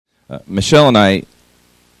Michelle and I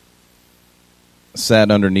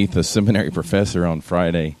sat underneath a seminary professor on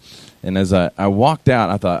Friday, and as I walked out,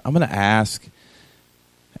 I thought, I'm going to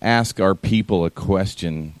ask our people a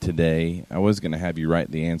question today. I was going to have you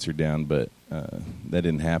write the answer down, but that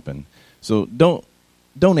didn't happen. So don't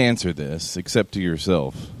answer this except to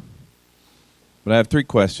yourself. But I have 3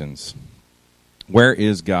 questions. Where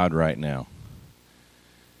is God right now?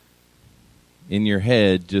 In your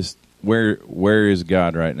head, just where is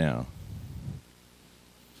God right now?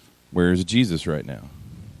 Where is Jesus right now?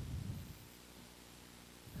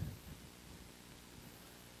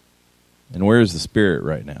 And where is the Spirit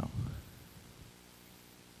right now?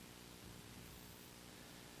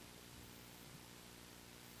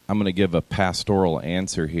 I'm going to give a pastoral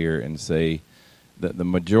answer here and say that the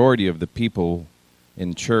majority of the people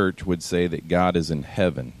in church would say that God is in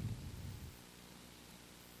heaven.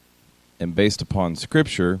 And based upon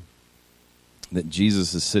Scripture, that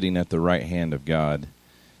Jesus is sitting at the right hand of God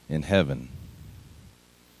in heaven.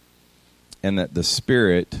 And that the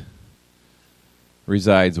Spirit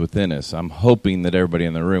resides within us. I'm hoping that everybody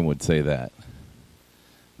in the room would say that.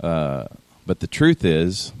 But the truth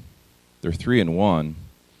is, they're 3 in 1,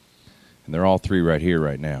 and they're all 3 right here,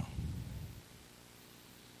 right now.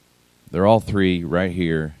 They're all 3 right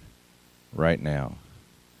here, right now.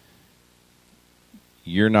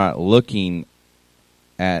 You're not looking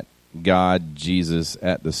at God, Jesus,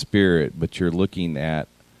 at the Spirit, but you're looking at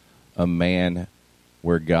a man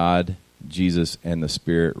where God, Jesus, and the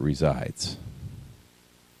Spirit resides.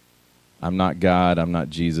 I'm not God, I'm not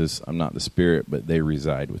Jesus, I'm not the Spirit, but they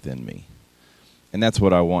reside within me. And that's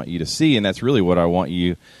what I want you to see, and that's really what I want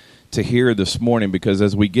you to hear this morning, because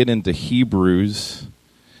as we get into Hebrews,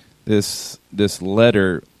 this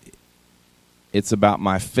letter, it's about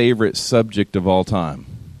my favorite subject of all time.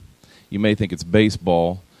 You may think it's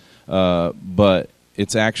baseball, but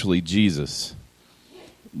it's actually Jesus.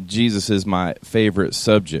 Jesus is my favorite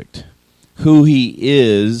subject. Who he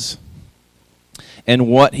is and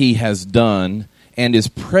what he has done and is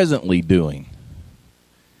presently doing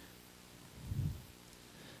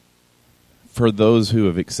for those who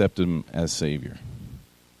have accepted him as Savior.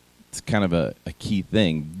 It's kind of a key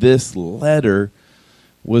thing. This letter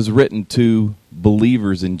was written to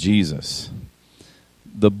believers in Jesus.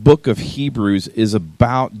 The book of Hebrews is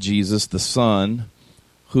about Jesus, the Son,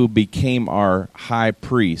 who became our high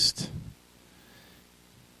priest.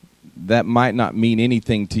 That might not mean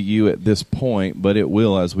anything to you at this point, but it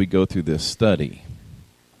will as we go through this study.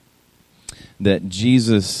 That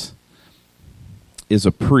Jesus is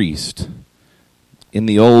a priest. In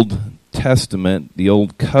the Old Testament, the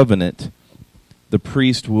Old Covenant, the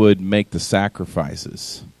priest would make the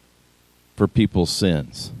sacrifices for people's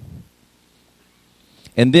sins.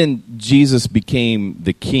 And then Jesus became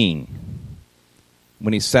the king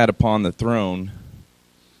when he sat upon the throne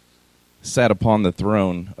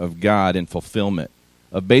of God in fulfillment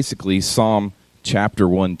of basically Psalm chapter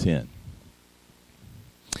 110.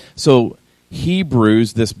 So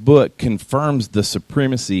Hebrews, this book, confirms the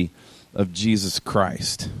supremacy of Jesus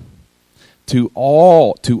Christ to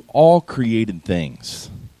all created things.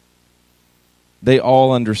 They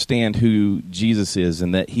all understand who Jesus is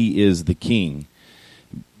and that he is the king.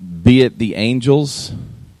 Be it the angels,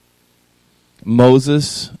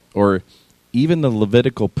 Moses, or even the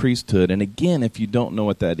Levitical priesthood. And again, if you don't know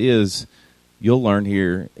what that is, you'll learn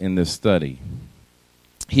here in this study.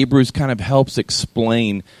 Hebrews kind of helps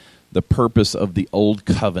explain the purpose of the Old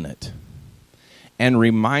Covenant and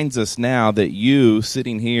reminds us now that you,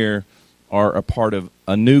 sitting here, are a part of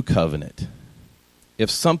a new covenant. If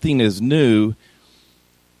something is new,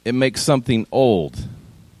 it makes something old,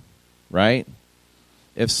 right?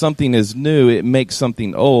 If something is new, it makes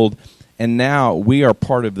something old. And now we are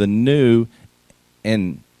part of the new,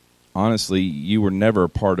 and honestly, you were never a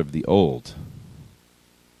part of the old.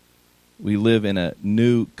 We live in a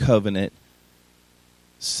new covenant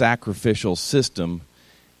sacrificial system,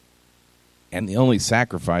 and the only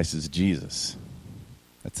sacrifice is Jesus.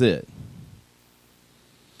 That's it.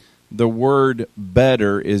 The word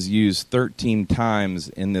better is used 13 times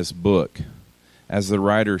in this book as the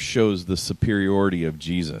writer shows the superiority of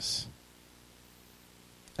Jesus.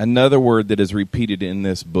 Another word that is repeated in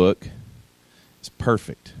this book is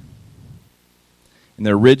perfect. In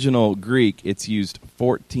the original Greek, it's used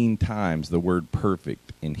 14 times, the word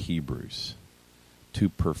perfect in Hebrews, to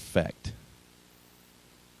perfect.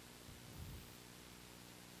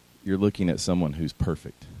 You're looking at someone who's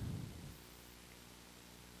perfect.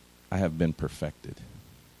 I have been perfected.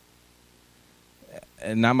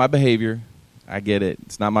 And not my behavior. I get it.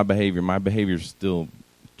 It's not my behavior. My behavior still,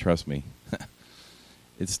 trust me,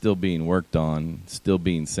 It's still being worked on, still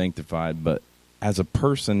being sanctified. But as a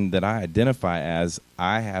person that I identify as,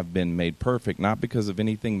 I have been made perfect, not because of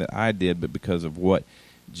anything that I did, but because of what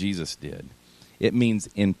Jesus did. It means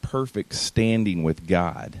in perfect standing with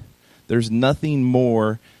God. There's nothing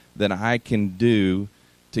more that I can do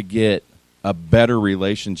to get a better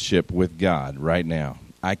relationship with God right now.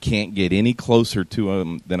 I can't get any closer to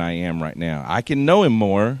him than I am right now. I can know him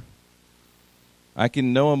more. I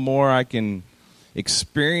can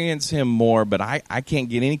experience him more, but I can't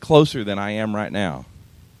get any closer than I am right now.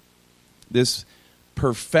 This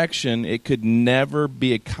perfection, it could never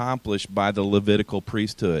be accomplished by the Levitical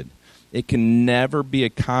priesthood. It can never be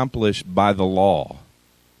accomplished by the law.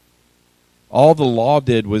 All the law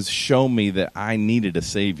did was show me that I needed a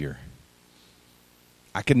Savior.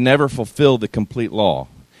 I could never fulfill the complete law,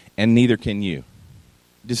 and neither can you.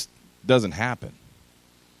 It just doesn't happen.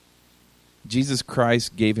 Jesus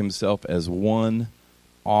Christ gave himself as one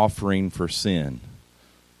offering for sin,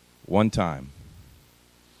 one time.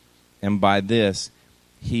 And by this,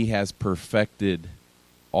 he has perfected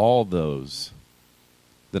all those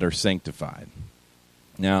that are sanctified.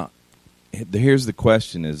 Now, here's the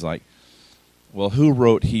question is like, well, who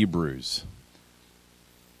wrote Hebrews?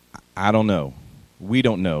 I don't know. We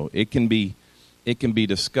don't know. It can be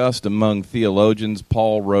discussed among theologians.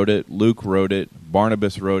 Paul wrote it, Luke wrote it,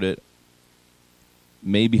 Barnabas wrote it,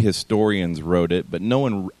 maybe historians wrote it, but no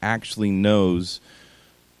one actually knows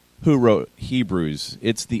who wrote Hebrews.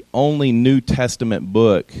 It's the only New Testament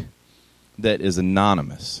book that is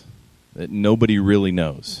anonymous, that nobody really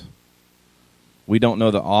knows. We don't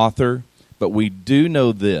know the author, but we do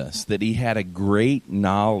know this, that he had a great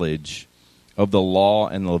knowledge of the law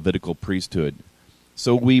and the Levitical priesthood.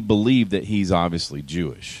 So we believe that he's obviously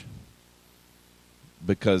Jewish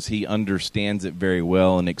because he understands it very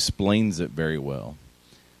well and explains it very well.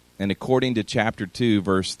 And according to chapter 2,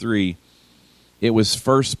 verse 3, it was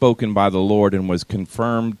first spoken by the Lord and was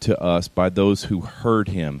confirmed to us by those who heard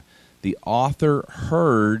him. The author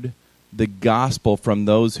heard the gospel from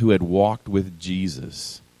those who had walked with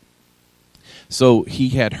Jesus. So he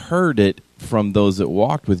had heard it from those that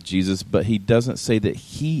walked with Jesus, but he doesn't say that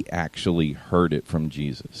he actually heard it from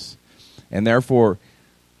Jesus. And therefore,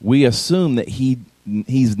 we assume that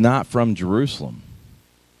he's not from Jerusalem,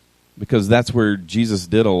 because that's where Jesus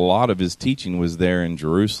did a lot of his teaching, was there in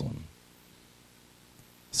Jerusalem.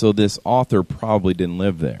 So this author probably didn't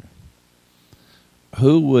live there.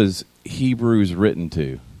 Who was Hebrews written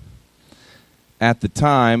to? At the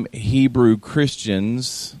time, Hebrew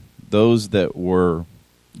Christians, those that were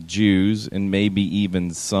Jews and maybe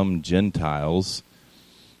even some Gentiles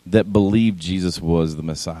that believed Jesus was the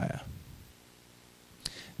Messiah.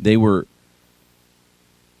 They were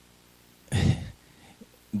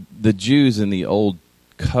the Jews in the Old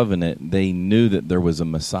Covenant. They knew that there was a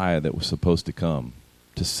Messiah that was supposed to come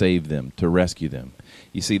to save them, to rescue them.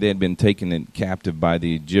 You see, they had been taken captive by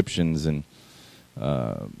the Egyptians, and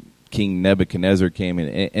King Nebuchadnezzar came in,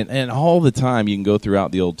 and all the time you can go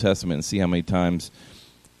throughout the Old Testament and see how many times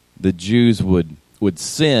the Jews would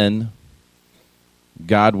sin.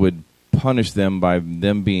 God would punish them by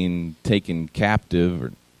them being taken captive,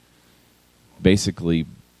 or basically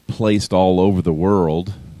placed all over the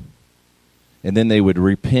world. And then they would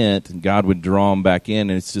repent, and God would draw them back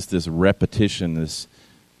in, and it's just this repetition, this,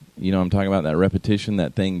 you know what I'm talking about, that repetition,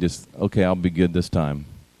 that thing just, okay, I'll be good this time.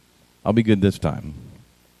 I'll be good this time.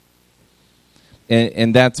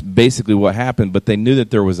 And that's basically what happened, but they knew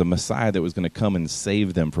that there was a Messiah that was going to come and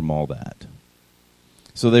save them from all that.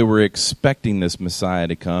 So they were expecting this Messiah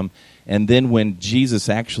to come, and then when Jesus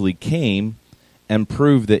actually came and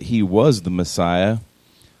proved that he was the Messiah,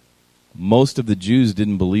 most of the Jews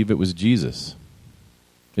didn't believe it was Jesus.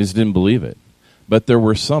 They just didn't believe it. But there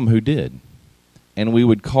were some who did, and we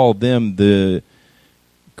would call them the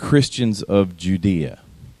Christians of Judea.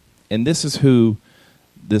 And this is who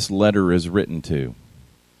this letter is written to.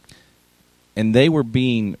 And they were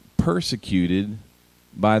being persecuted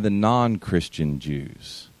by the non-Christian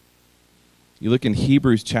Jews. You look in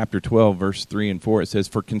Hebrews chapter 12, verse 3 and 4, it says,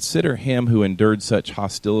 "For consider him who endured such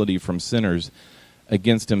hostility from sinners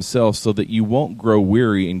against himself, so that you won't grow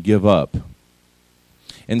weary and give up.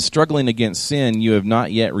 In struggling against sin, you have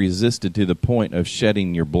not yet resisted to the point of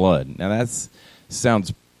shedding your blood." Now that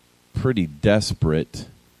sounds pretty desperate,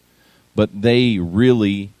 but they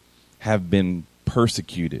really have been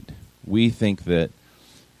persecuted. We think that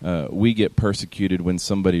we get persecuted when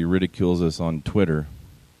somebody ridicules us on Twitter.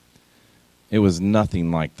 It was nothing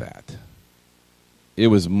like that. It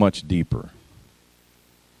was much deeper.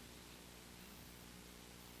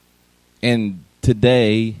 And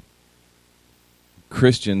today,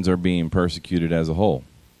 Christians are being persecuted as a whole.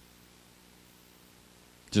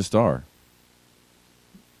 Just are.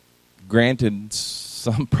 Granted,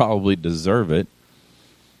 some probably deserve it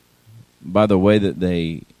by the way that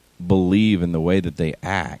they believe and the way that they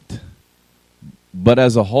act. But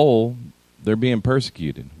as a whole, they're being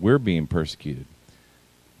persecuted. We're being persecuted.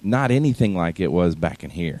 Not anything like it was back in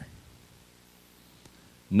here.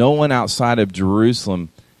 No one outside of Jerusalem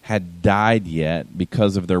had died yet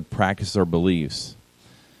because of their practice or beliefs.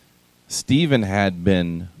 Stephen had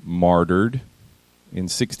been martyred in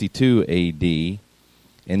 62 AD,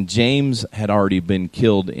 and James had already been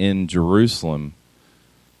killed in Jerusalem,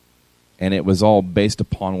 and it was all based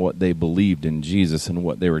upon what they believed in Jesus and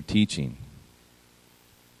what they were teaching.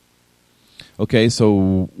 Okay,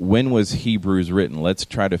 so when was Hebrews written? Let's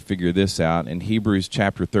try to figure this out. In Hebrews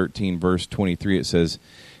chapter 13, verse 23, it says,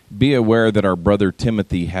 "Be aware that our brother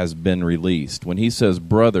Timothy has been released." When he says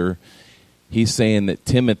brother, he's saying that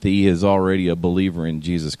Timothy is already a believer in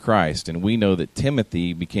Jesus Christ. And we know that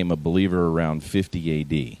Timothy became a believer around 50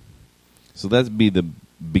 AD. So that'd be the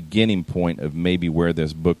beginning point of maybe where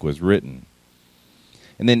this book was written.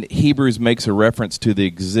 And then Hebrews makes a reference to the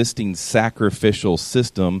existing sacrificial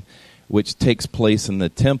system which takes place in the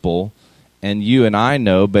temple. And you and I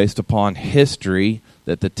know, based upon history,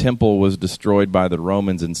 that the temple was destroyed by the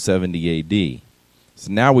Romans in 70 AD.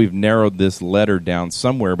 So now we've narrowed this letter down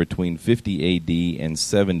somewhere between 50 AD and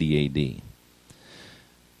 70 AD.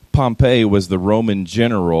 Pompey was the Roman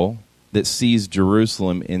general that seized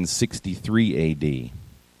Jerusalem in 63 AD.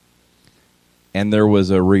 And there was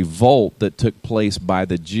a revolt that took place by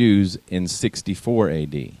the Jews in 64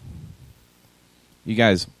 AD. You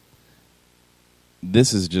guys,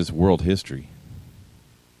 this is just world history.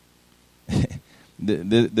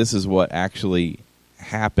 This is what actually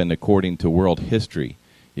happened according to world history.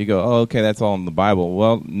 You go, oh, okay, that's all in the Bible.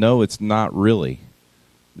 Well, no, it's not really.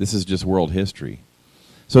 This is just world history.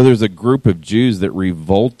 So there's a group of Jews that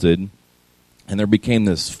revolted, and there became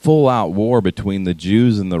this full-out war between the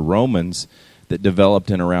Jews and the Romans that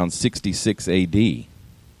developed in around 66 AD.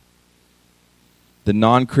 The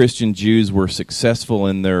non-Christian Jews were successful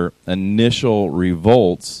in their initial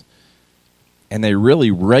revolts, and they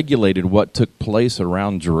really regulated what took place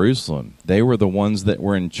around Jerusalem. They were the ones that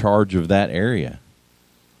were in charge of that area.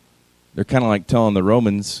 They're kind of like telling the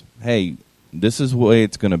Romans, hey, this is the way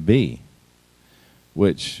it's going to be,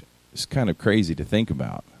 which is kind of crazy to think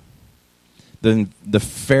about. Then the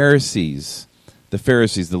Pharisees,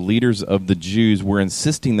 the leaders of the Jews, were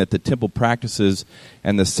insisting that the temple practices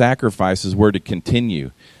and the sacrifices were to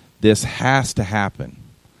continue. This has to happen.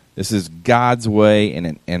 This is God's way,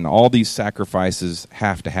 and all these sacrifices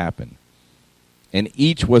have to happen. And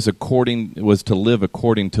each was to live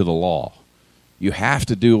according to the law. You have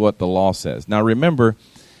to do what the law says. Now remember,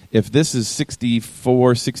 if this is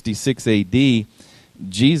 64, 66 AD,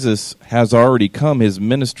 Jesus has already come. His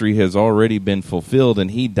ministry has already been fulfilled,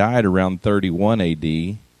 and he died around 31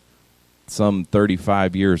 AD, some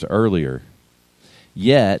 35 years earlier.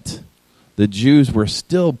 Yet, the Jews were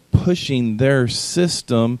still pushing their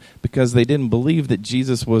system because they didn't believe that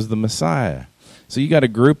Jesus was the Messiah. So you got a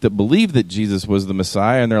group that believed that Jesus was the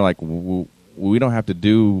Messiah, and they're like, we don't have to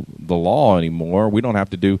do the law anymore. We don't have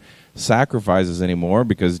to do sacrifices anymore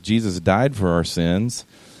because Jesus died for our sins.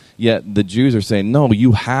 Yet the Jews are saying, no,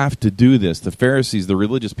 you have to do this. The Pharisees, the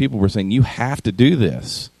religious people, were saying, you have to do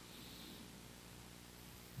this.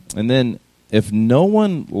 And then if no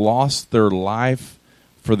one lost their life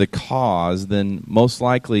for the cause, then most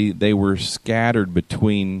likely they were scattered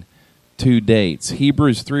between two dates.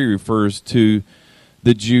 Hebrews 3 refers to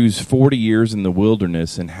the Jews 40 years in the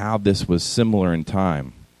wilderness and how this was similar in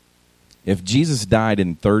time. If Jesus died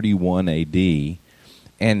in 31 AD,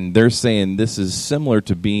 and they're saying this is similar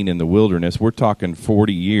to being in the wilderness, we're talking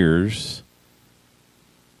 40 years.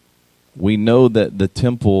 We know that the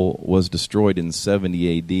temple was destroyed in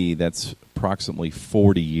 70 AD. That's approximately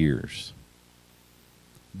 40 years.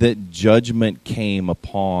 That judgment came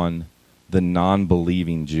upon the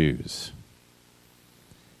non-believing Jews.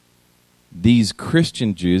 These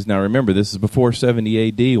Christian Jews, now remember, this is before 70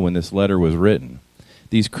 AD when this letter was written.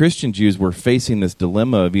 These Christian Jews were facing this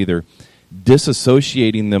dilemma of either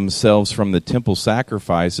disassociating themselves from the temple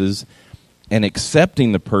sacrifices and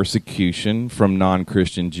accepting the persecution from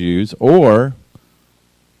non-Christian Jews, or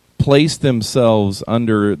place themselves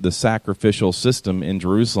under the sacrificial system in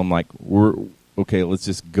Jerusalem, like, okay, let's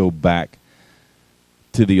just go back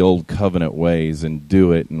to the old covenant ways and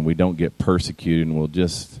do it, and we don't get persecuted, and we'll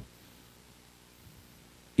just,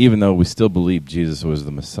 even though we still believe Jesus was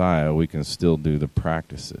the Messiah, we can still do the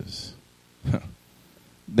practices.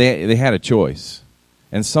 They had a choice,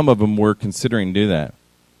 and some of them were considering do that.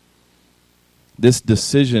 This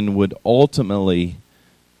decision would ultimately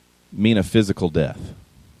mean a physical death.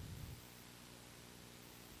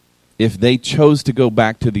 If they chose to go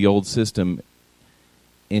back to the old system,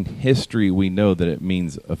 in history we know that it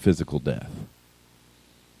means a physical death.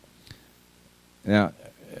 Now,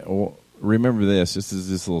 remember this. This is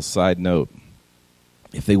this little side note.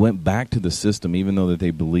 If they went back to the system, even though that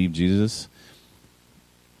they believe Jesus,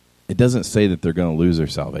 it doesn't say that they're going to lose their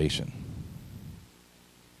salvation.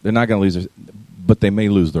 They're not going to lose their, but they may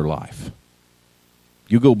lose their life.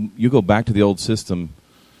 You go back to the old system,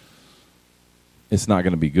 it's not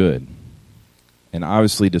going to be good. And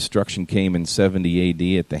obviously destruction came in 70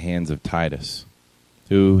 AD at the hands of Titus,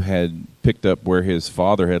 who had picked up where his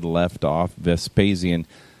father had left off. Vespasian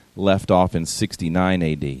left off in 69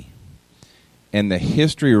 AD. And the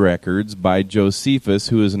history records by Josephus,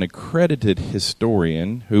 who is an accredited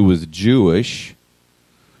historian, who was Jewish,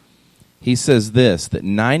 he says this, that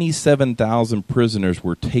 97,000 prisoners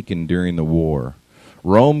were taken during the war.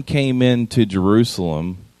 Rome came into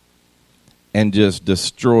Jerusalem and just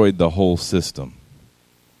destroyed the whole system.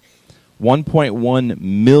 1.1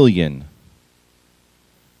 million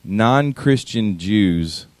non-Christian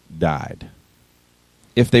Jews died.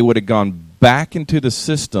 If they would have gone back into the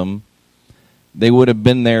system, they would have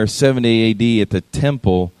been there 70 AD at the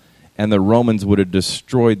temple, and the Romans would have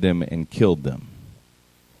destroyed them and killed them.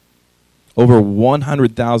 Over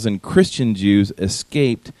 100,000 Christian Jews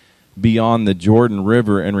escaped beyond the Jordan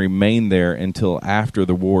River and remained there until after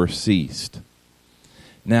the war ceased.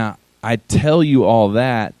 Now, I tell you all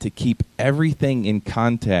that to keep everything in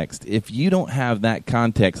context. If you don't have that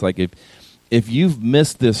context, like if you've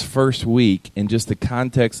missed this first week in just the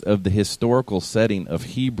context of the historical setting of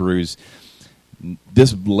Hebrews,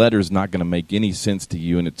 this letter's not going to make any sense to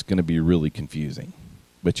you, and it's going to be really confusing.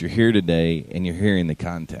 But you're here today, and you're hearing the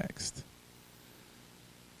context.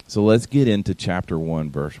 So let's get into chapter 1,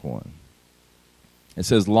 verse 1. It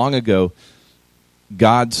says, long ago,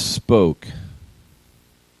 God spoke.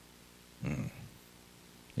 You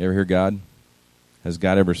ever hear God? Has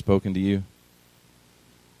God ever spoken to you?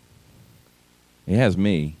 He has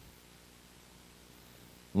me.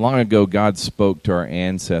 Long ago, God spoke to our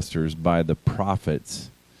ancestors by the prophets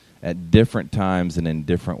at different times and in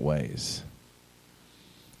different ways.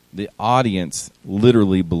 The audience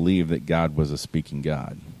literally believed that God was a speaking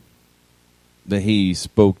God, that he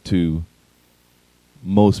spoke to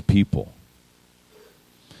most people.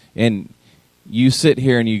 And you sit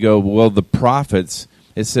here and you go, well, the prophets,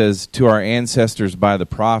 it says to our ancestors by the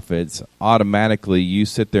prophets. Automatically you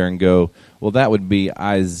sit there and go, well, that would be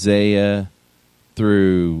Isaiah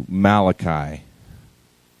through Malachi.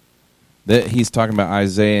 That he's talking about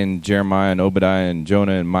Isaiah and Jeremiah and Obadiah and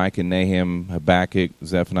Jonah and Micah and Nahum, Habakkuk,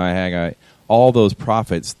 Zephaniah, Haggai, all those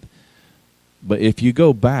prophets. But if you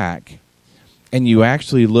go back and you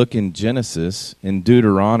actually look in Genesis, in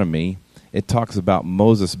Deuteronomy, it talks about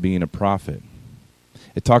Moses being a prophet.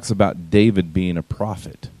 It talks about David being a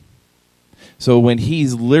prophet. So when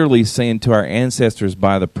he's literally saying to our ancestors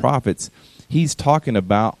by the prophets, he's talking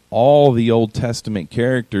about all the Old Testament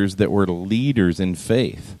characters that were leaders in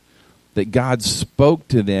faith, that God spoke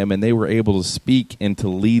to them and they were able to speak and to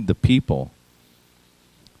lead the people.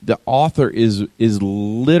 The author is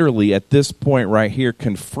literally at this point right here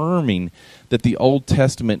confirming that the Old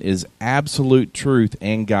Testament is absolute truth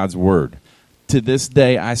and God's word. To this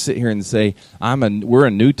day, I sit here and say, we're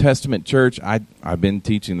a New Testament church. I've been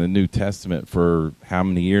teaching the New Testament for how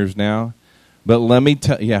many years now? But let me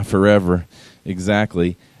tell you, forever,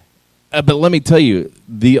 exactly. But let me tell you,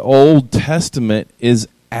 the Old Testament is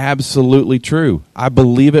absolutely true. I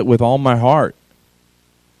believe it with all my heart.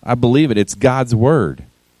 I believe it. It's God's word.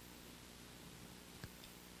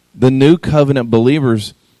 The New Covenant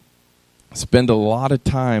believers spend a lot of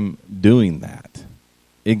time doing that.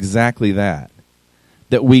 Exactly that.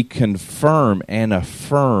 That we confirm and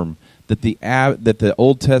affirm that the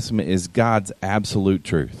Old Testament is God's absolute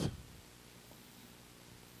truth.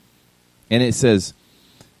 And it says,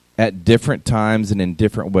 at different times and in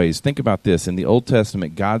different ways. Think about this. In the Old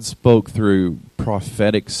Testament, God spoke through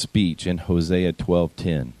prophetic speech in Hosea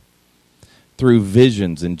 12:10. Through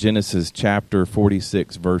visions in Genesis chapter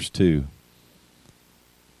 46, verse 2.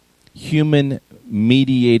 Human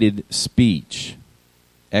mediated speech,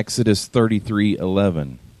 Exodus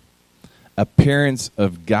 33:11. Appearance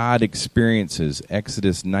of God experiences,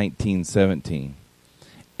 Exodus 19:17.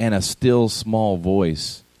 And a still small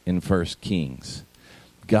voice in 1 Kings.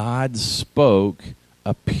 God spoke,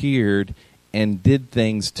 appeared, and did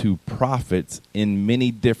things to prophets in many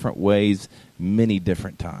different ways, many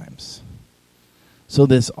different times. So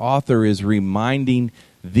this author is reminding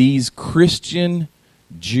these Christian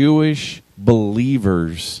Jewish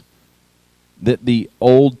believers that the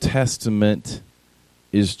Old Testament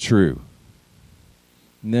is true.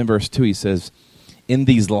 And then verse 2, he says, in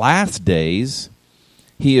these last days,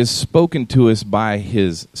 he has spoken to us by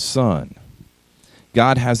his Son.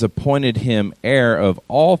 God has appointed him heir of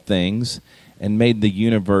all things and made the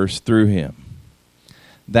universe through him.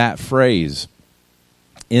 That phrase,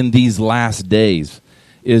 in these last days,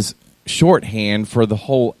 is shorthand for the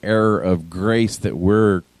whole era of grace that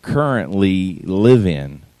we're currently live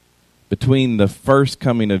in, between the first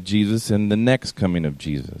coming of Jesus and the next coming of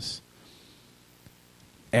Jesus.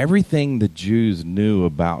 Everything the Jews knew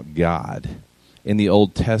about God in the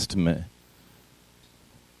Old Testament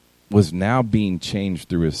was now being changed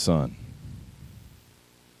through his Son.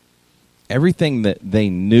 Everything that they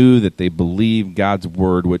knew, that they believed God's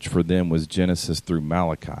word, which for them was Genesis through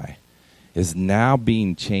Malachi, is now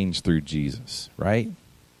being changed through Jesus, right?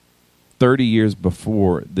 30 years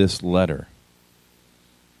before this letter.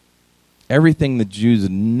 Everything the Jews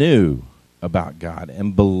knew about God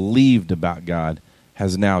and believed about God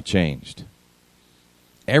has now changed.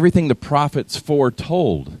 Everything the prophets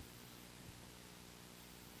foretold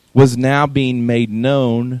was now being made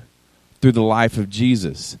known through the life of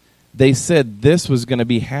Jesus. They said this was going to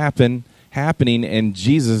be happening, and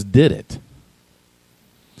Jesus did it.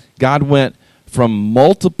 God went from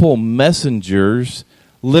multiple messengers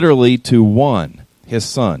literally to one, his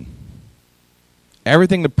Son.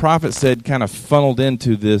 Everything the prophet said kind of funneled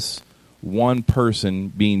into this one person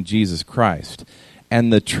being Jesus Christ.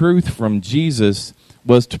 And the truth from Jesus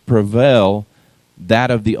was to prevail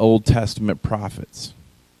that of the Old Testament prophets.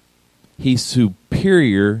 He's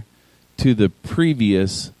superior to the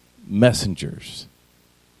previous messengers.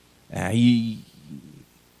 You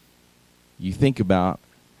think about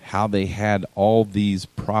how they had all these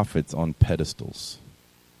prophets on pedestals.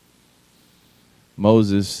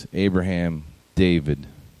 Moses, Abraham, David,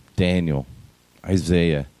 Daniel,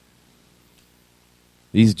 Isaiah.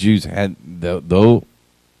 These Jews had, though,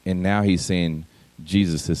 and now he's saying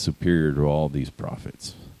Jesus is superior to all these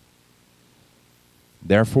prophets.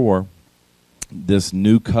 Therefore, this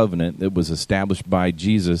new covenant that was established by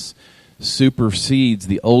Jesus supersedes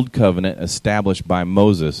the old covenant established by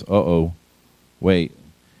Moses. Wait,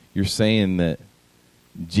 you're saying that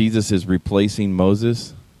Jesus is replacing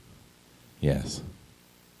Moses? Yes.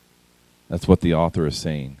 That's what the author is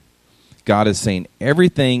saying. God is saying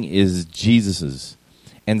everything is Jesus's,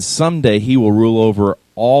 and someday he will rule over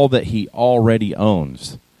all that he already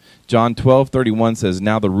owns. John 12:31 says,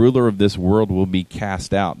 now the ruler of this world will be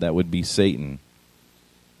cast out. That would be Satan.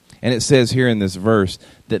 And it says here in this verse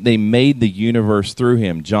that they made the universe through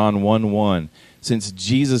him. John 1:1. Since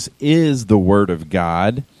Jesus is the Word of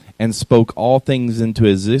God and spoke all things into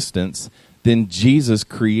existence, then Jesus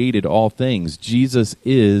created all things. Jesus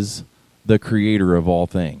is the creator of all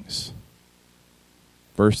things.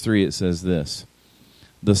 Verse 3, it says this,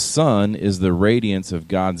 the Son is the radiance of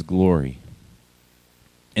God's glory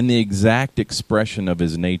and the exact expression of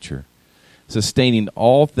his nature, sustaining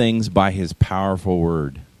all things by his powerful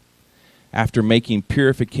word. After making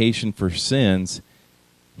purification for sins,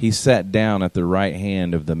 he sat down at the right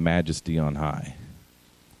hand of the Majesty on high.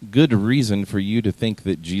 Good reason for you to think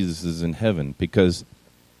that Jesus is in heaven, because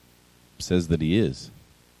it says that he is.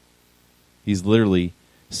 He's literally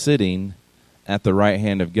sitting at the right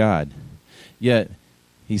hand of God. Yet,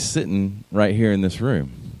 he's sitting right here in this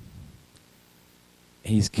room.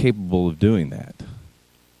 He's capable of doing that.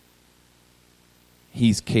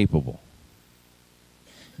 He's capable.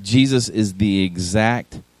 Jesus is the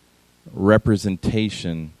exact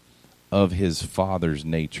representation of his Father's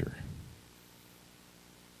nature.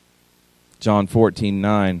 John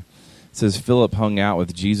 14:9 says, Philip hung out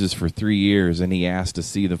with Jesus for 3 years, and he asked to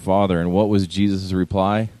see the Father. And what was Jesus'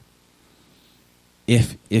 reply?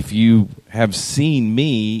 If you have seen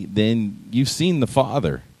me, then you've seen the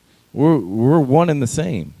Father. We're one and the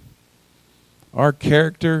same. Our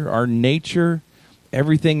character, our nature,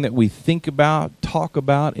 everything that we think about, talk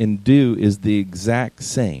about, and do is the exact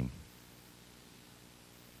same.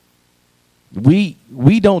 We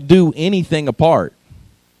don't do anything apart.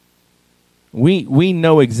 We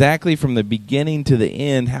know exactly from the beginning to the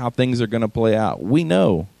end how things are going to play out. We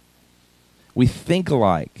know. We think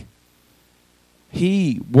alike.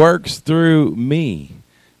 He works through me.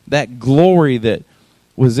 That glory that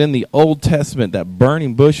was in the Old Testament, that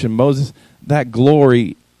burning bush in Moses, that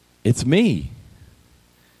glory, it's me.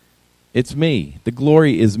 It's me. The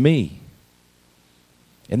glory is me.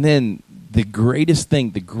 And then the greatest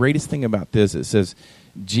thing about this, it says,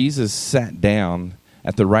 Jesus sat down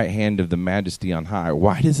at the right hand of the Majesty on high.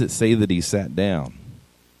 Why does it say that he sat down?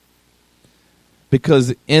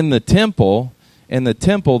 Because in the temple, in the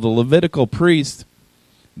temple, the Levitical priests,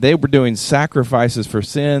 they were doing sacrifices for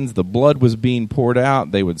sins. The blood was being poured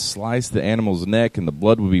out. They would slice the animal's neck, and the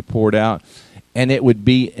blood would be poured out. And it would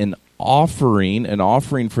be an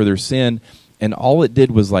offering for their sin. And all it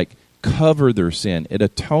did was like cover their sin. It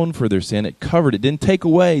atoned for their sin. It covered it. Didn't take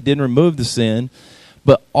away, didn't remove the sin.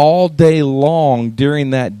 But all day long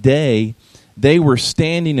during that day, they were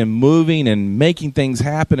standing and moving and making things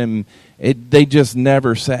happen. And they just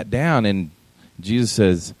never sat down. And Jesus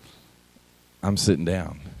says, I'm sitting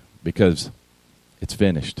down because it's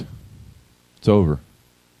finished. It's over.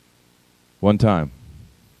 One time.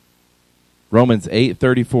 Romans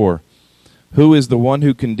 8:34. Who is the one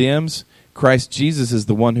who condemns? Christ Jesus is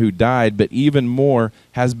the one who died, but even more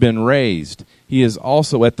has been raised. He is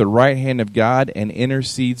also at the right hand of God and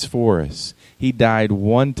intercedes for us. He died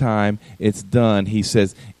one time. It's done. He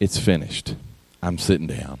says, it's finished. I'm sitting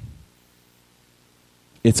down.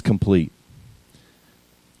 It's complete.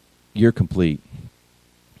 You're complete.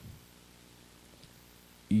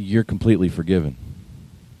 You're completely forgiven.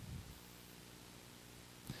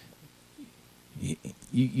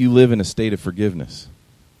 You live in a state of forgiveness.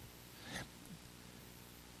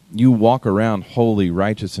 You walk around holy,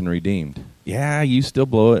 righteous, and redeemed. Yeah, you still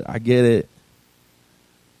blow it. I get it.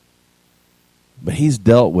 But he's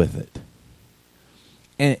dealt with it.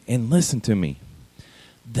 And listen to me.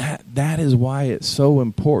 That is why it's so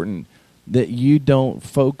important that you don't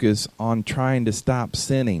focus on trying to stop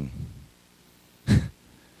sinning.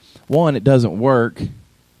 One, it doesn't work.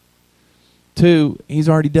 Two, he's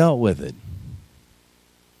already dealt with it.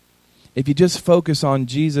 If you just focus on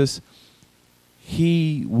Jesus,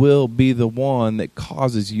 he will be the one that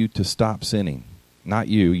causes you to stop sinning. Not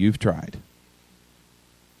you. You've tried.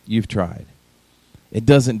 You've tried. It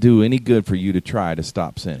doesn't do any good for you to try to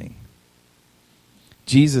stop sinning.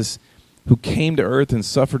 Jesus, who came to earth and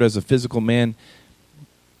suffered as a physical man,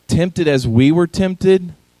 tempted as we were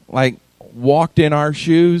tempted, like walked in our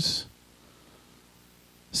shoes,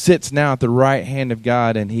 sits now at the right hand of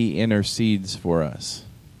God and he intercedes for us.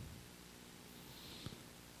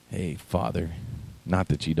 Hey, Father, not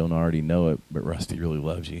that you don't already know it, but Rusty really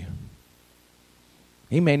loves you.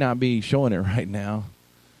 He may not be showing it right now,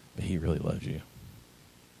 but he really loves you.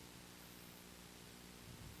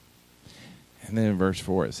 And then in verse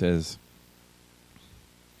 4 it says,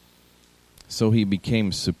 so he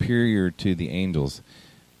became superior to the angels.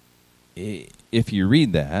 If you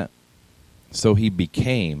read that, so he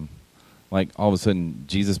became, like all of a sudden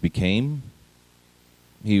Jesus became,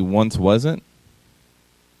 he once wasn't.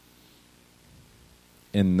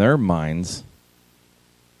 In their minds,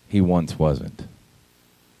 he once wasn't.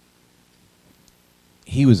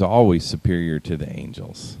 He was always superior to the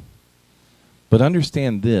angels. But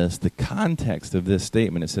understand this, the context of this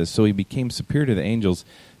statement, it says, so he became superior to the angels,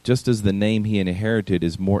 just as the name he inherited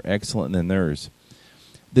is more excellent than theirs.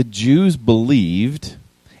 The Jews believed,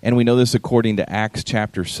 and we know this according to Acts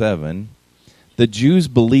chapter 7, the Jews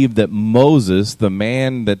believed that Moses, the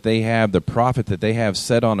man that they have, the prophet that they have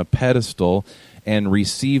set on a pedestal and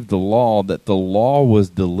received the law, that the law was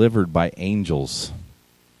delivered by angels.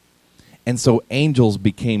 And so angels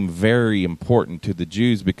became very important to the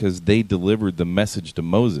Jews because they delivered the message to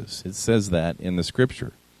Moses. It says that in the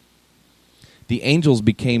scripture. The angels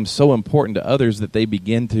became so important to others that they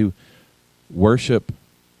began to worship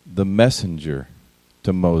the messenger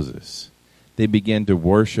to Moses. They began to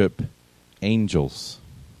worship angels.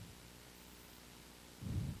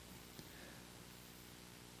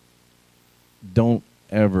 Don't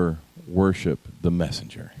ever worship the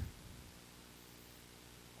messenger.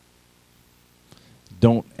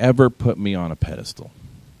 Don't ever put me on a pedestal.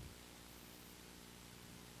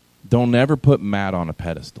 Don't ever put Matt on a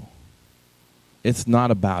pedestal. It's not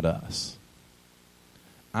about us.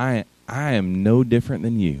 I am no different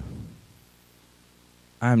than you.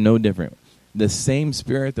 I am no different. The same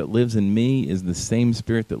spirit that lives in me is the same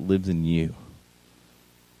spirit that lives in you.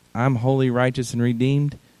 I'm holy, righteous, and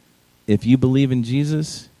redeemed. If you believe in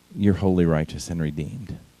Jesus, you're holy, righteous, and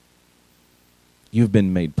redeemed. You've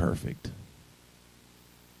been made perfect.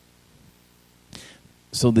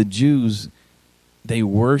 So the Jews, they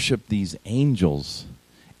worship these angels.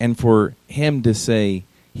 And for him to say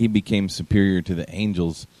he became superior to the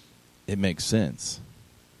angels, it makes sense.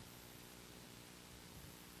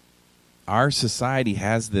 Our society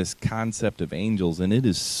has this concept of angels, and it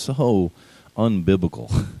is so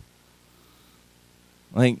unbiblical.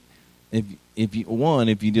 Like, if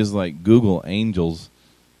you just like Google angels,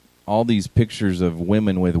 all these pictures of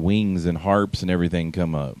women with wings and harps and everything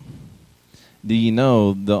come up. Do you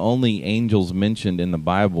know the only angels mentioned in the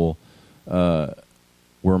Bible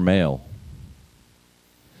were male?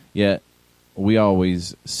 Yet we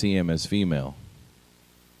always see him as female.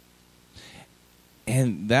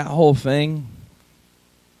 And that whole thing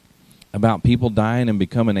about people dying and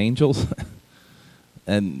becoming angels,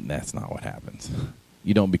 and that's not what happens.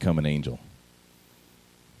 You don't become an angel.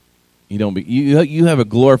 You have a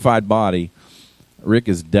glorified body. Rick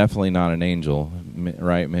is definitely not an angel,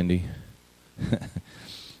 right, Mindy?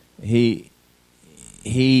 He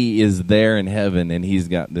is there in heaven, and he's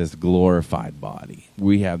got this glorified body.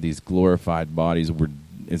 We have these glorified bodies.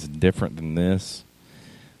 It's different than this.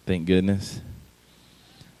 Thank goodness.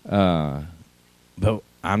 But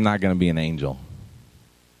I'm not going to be an angel.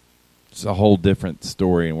 It's a whole different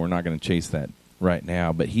story, and we're not going to chase that right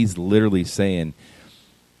now. But he's literally saying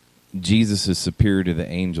Jesus is superior to the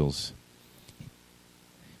angels.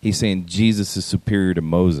 He's saying Jesus is superior to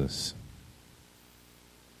Moses.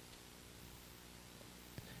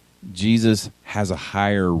 Jesus has a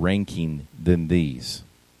higher ranking than these.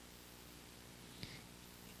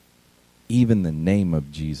 Even the name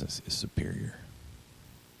of Jesus is superior.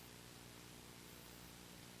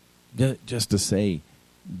 Just to say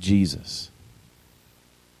Jesus.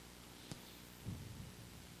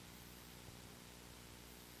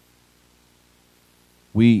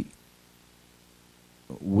 We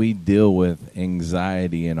deal with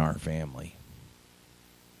anxiety in our family.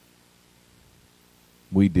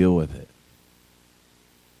 We deal with it.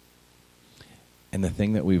 And the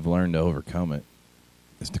thing that we've learned to overcome it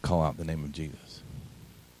is to call out the name of Jesus.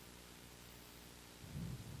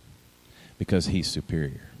 Because he's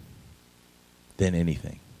superior than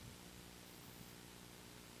anything.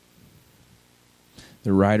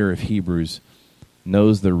 The writer of Hebrews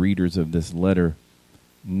knows the readers of this letter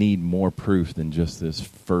need more proof than just this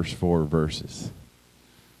first 4 verses.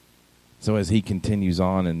 So as he continues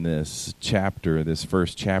on in this chapter, this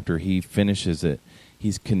first chapter, he finishes it.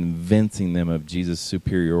 He's convincing them of Jesus'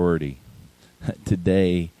 superiority.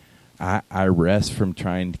 Today, I rest from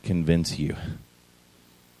trying to convince you.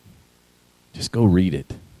 Just go read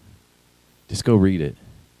it. Just go read it.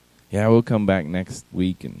 Yeah, we'll come back next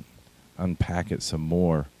week and unpack it some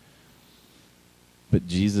more. But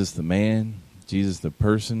Jesus the man, Jesus the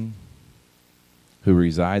person who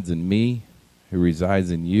resides in me, who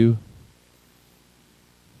resides in you,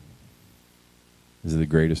 is the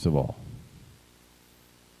greatest of all.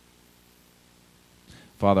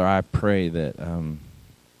 Father, I pray that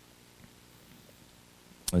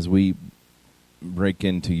as we break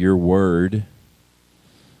into your word,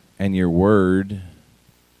 and your word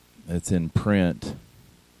that's in print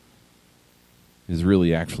is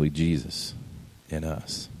really actually Jesus in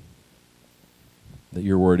us. That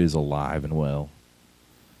your word is alive and well.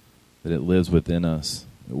 That it lives within us.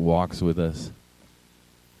 It walks with us.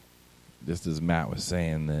 Just as Matt was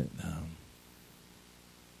saying, that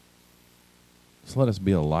just let us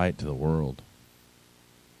be a light to the world.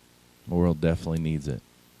 The world definitely needs it.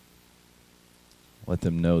 Let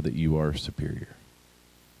them know that you are superior.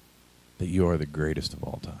 That you are the greatest of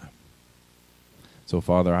all time. So,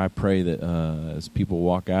 Father, I pray that as people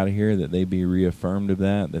walk out of here, that they be reaffirmed of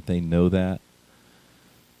that they know that,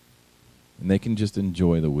 and they can just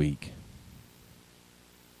enjoy the week.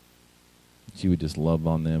 That you would just love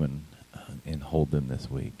on them and hold them this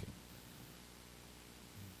week.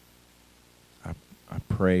 I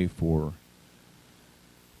pray for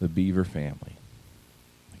the Beaver family,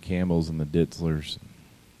 the Campbells and the Ditzlers,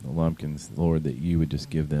 the Lumpkins, Lord, that you would just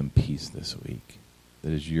give them peace this week.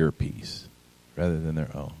 That is your peace rather than their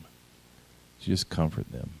own. That you just comfort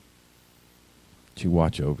them. That you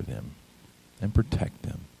watch over them and protect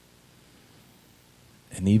them.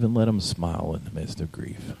 And even let them smile in the midst of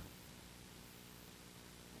grief.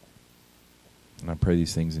 And I pray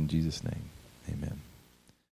these things in Jesus' name. Amen.